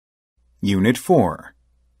Unit 4.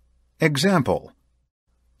 Example.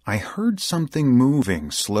 I heard something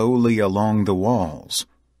moving slowly along the walls.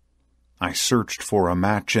 I searched for a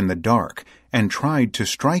match in the dark and tried to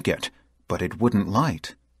strike it, but it wouldn't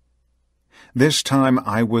light. This time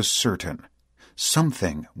I was certain.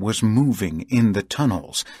 Something was moving in the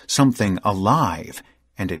tunnels, something alive,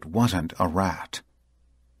 and it wasn't a rat.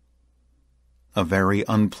 A very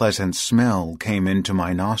unpleasant smell came into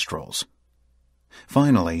my nostrils.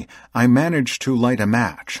 Finally, I managed to light a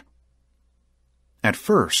match. At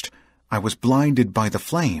first, I was blinded by the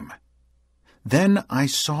flame. Then I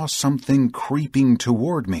saw something creeping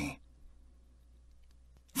toward me.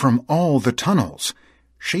 From all the tunnels,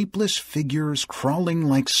 shapeless figures crawling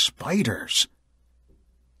like spiders.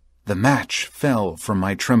 The match fell from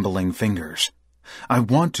my trembling fingers. I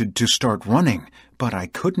wanted to start running, but I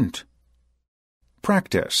couldn't.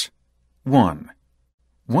 Practice. 1.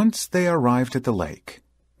 Once they arrived at the lake,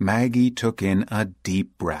 Maggie took in a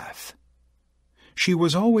deep breath. She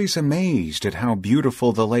was always amazed at how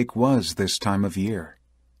beautiful the lake was this time of year.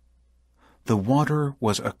 The water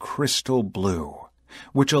was a crystal blue,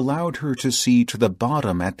 which allowed her to see to the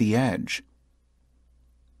bottom at the edge.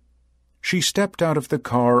 She stepped out of the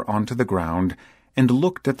car onto the ground and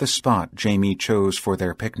looked at the spot Jamie chose for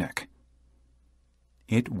their picnic.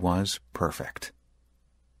 It was perfect.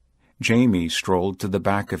 Jamie strolled to the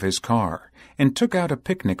back of his car and took out a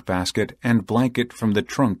picnic basket and blanket from the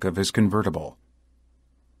trunk of his convertible.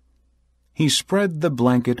 He spread the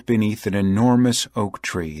blanket beneath an enormous oak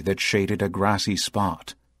tree that shaded a grassy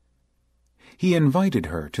spot. He invited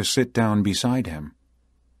her to sit down beside him.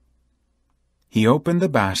 He opened the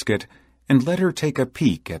basket and let her take a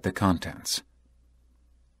peek at the contents.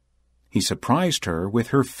 He surprised her with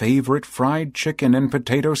her favorite fried chicken and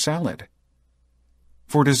potato salad.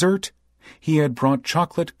 For dessert, he had brought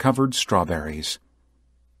chocolate-covered strawberries.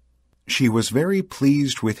 She was very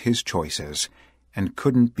pleased with his choices and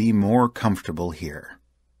couldn't be more comfortable here.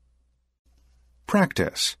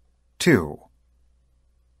 Practice. 2.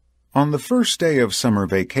 On the first day of summer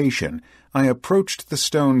vacation, I approached the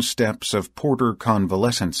stone steps of Porter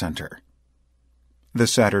Convalescent Center. The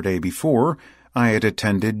Saturday before, I had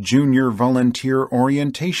attended junior volunteer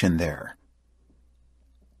orientation there.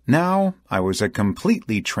 Now I was a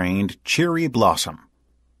completely trained cherry blossom.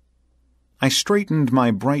 I straightened my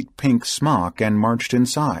bright pink smock and marched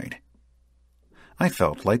inside. I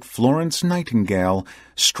felt like Florence Nightingale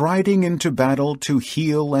striding into battle to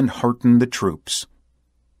heal and hearten the troops.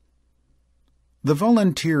 The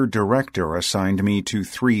volunteer director assigned me to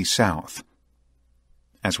 3 South.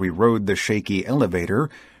 As we rode the shaky elevator,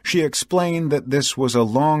 she explained that this was a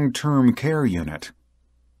long-term care unit.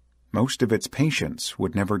 Most of its patients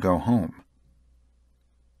would never go home.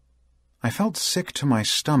 I felt sick to my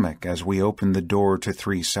stomach as we opened the door to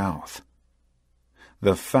 3 South.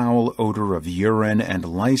 The foul odor of urine and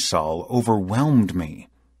Lysol overwhelmed me.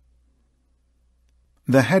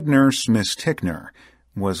 The head nurse, Miss Tickner,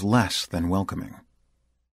 was less than welcoming.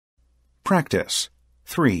 Practice.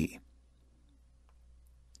 3.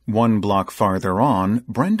 1 block farther on,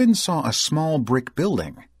 Brendan saw a small brick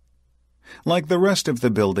building. Like the rest of the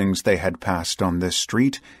buildings they had passed on this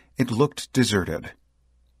street, it looked deserted.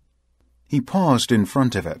 He paused in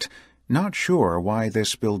front of it, not sure why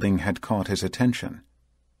this building had caught his attention.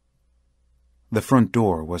 The front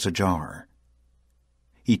door was ajar.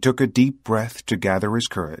 He took a deep breath to gather his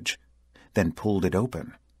courage, then pulled it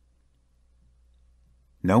open.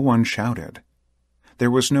 No one shouted.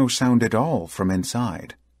 There was no sound at all from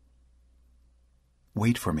inside.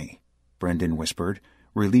 "Wait for me," Brendan whispered,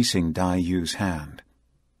 releasing Dai-Yu's hand.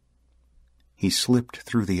 He slipped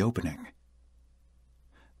through the opening.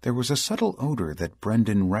 There was a subtle odor that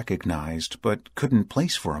Brendan recognized but couldn't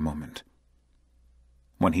place for a moment.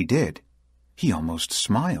 When he did, he almost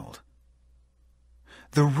smiled.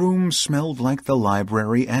 The room smelled like the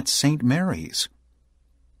library at St. Mary's.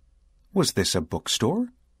 Was this a bookstore?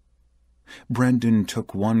 Brendan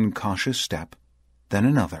took 1 cautious step, then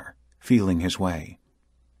another, feeling his way.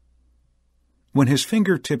 When his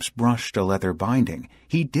fingertips brushed a leather binding,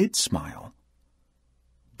 he did smile.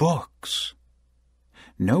 Books.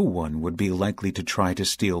 No one would be likely to try to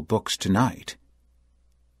steal books tonight.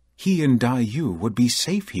 He and Dai-Yu would be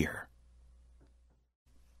safe here.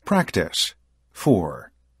 Practice.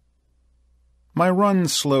 4. My run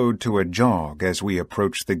slowed to a jog as we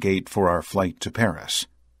approached the gate for our flight to Paris.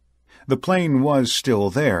 The plane was still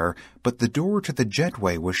there, but the door to the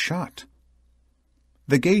jetway was shut.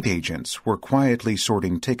 The gate agents were quietly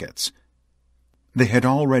sorting tickets. They had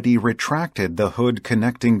already retracted the hood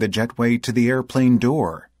connecting the jetway to the airplane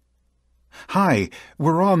door. "Hi,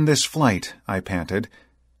 we're on this flight," I panted.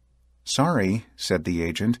 Sorry, said the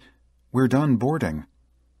agent. We're done boarding.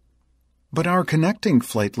 But our connecting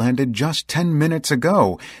flight landed just 10 minutes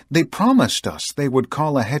ago. They promised us they would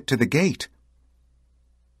call ahead to the gate.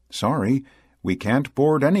 Sorry, we can't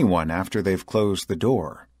board anyone after they've closed the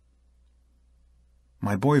door.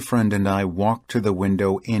 My boyfriend and I walked to the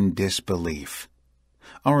window in disbelief.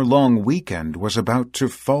 Our long weekend was about to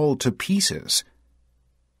fall to pieces.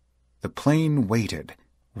 The plane waited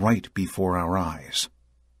right before our eyes.